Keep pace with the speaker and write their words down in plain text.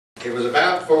It was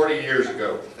about 40 years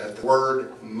ago that the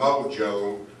word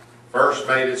mojo first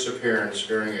made its appearance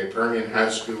during a Permian high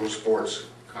school sports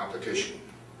competition.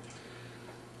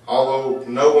 Although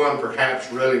no one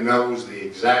perhaps really knows the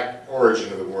exact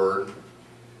origin of the word,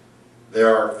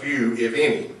 there are few, if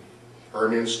any,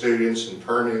 Permian students and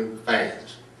Permian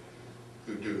fans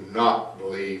who do not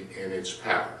believe in its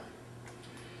power.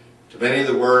 To many,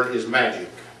 the word is magic.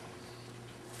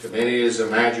 To many, it is a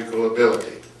magical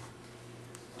ability.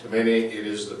 To many, it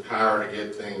is the power to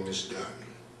get things done.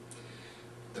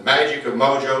 The magic of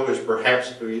mojo is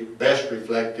perhaps best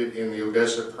reflected in the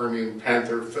Odessa Permian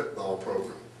Panther football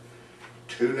program.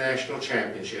 2 national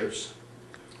championships,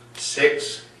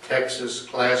 6 Texas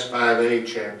Class 5A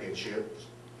championships,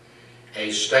 a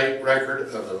state record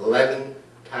of 11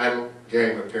 title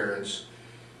game appearances,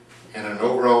 and an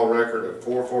overall record of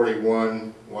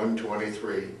 441,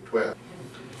 123, 12.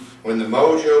 When the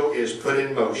mojo is put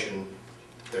in motion,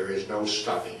 there is no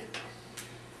stopping it.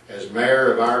 As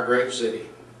mayor of our great city,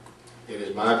 it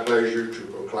is my pleasure to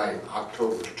proclaim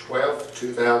October 12,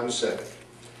 2007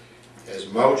 as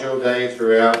MOJO Day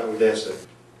throughout Odessa,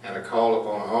 and a call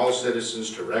upon all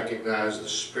citizens to recognize the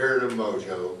spirit of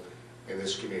mojo in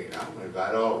this community. I'm going to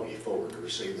invite all of you forward to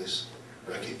receive this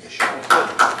recognition.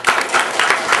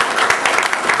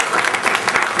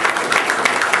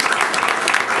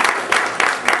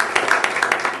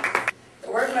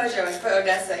 The word mojo has put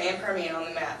Odessa and Permian on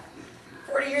the map.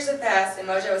 40 years have passed and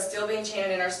mojo is still being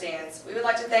chanted in our stands. We would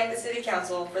like to thank the City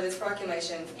Council for this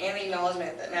proclamation and the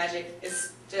acknowledgement that magic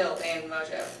is still in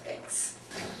mojo. Thanks.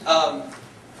 I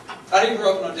didn't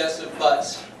grow up in Odessa,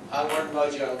 but I learned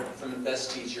mojo from the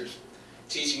best teachers.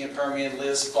 Teaching at Permian,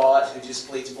 Liz Fott, who just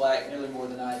bleeds black nearly more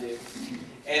than I do.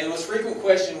 And the most frequent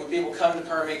question when people come to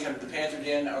Permian, come to the Panther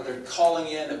Den, or they're calling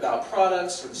in about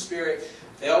products or the spirit,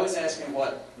 they always ask me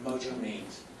what mojo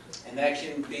means. And that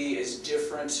can be as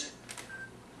different.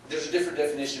 There's a different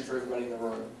definition for everybody in the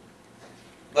room.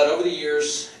 But over the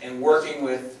years, and working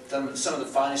with some of the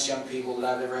finest young people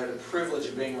that I've ever had the privilege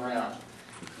of being around,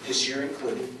 this year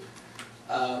included,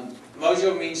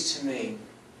 mojo means to me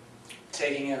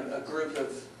taking a group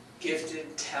of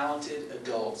gifted, talented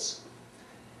adults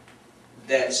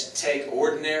that take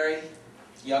ordinary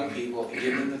young people and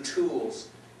give them the tools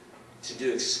to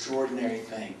do extraordinary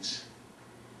things.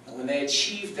 And when they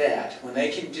achieve that, when they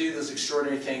can do those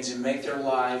extraordinary things and make their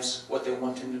lives what they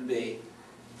want them to be,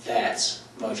 that's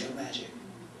mojo magic.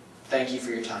 Thank you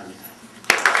for your time tonight.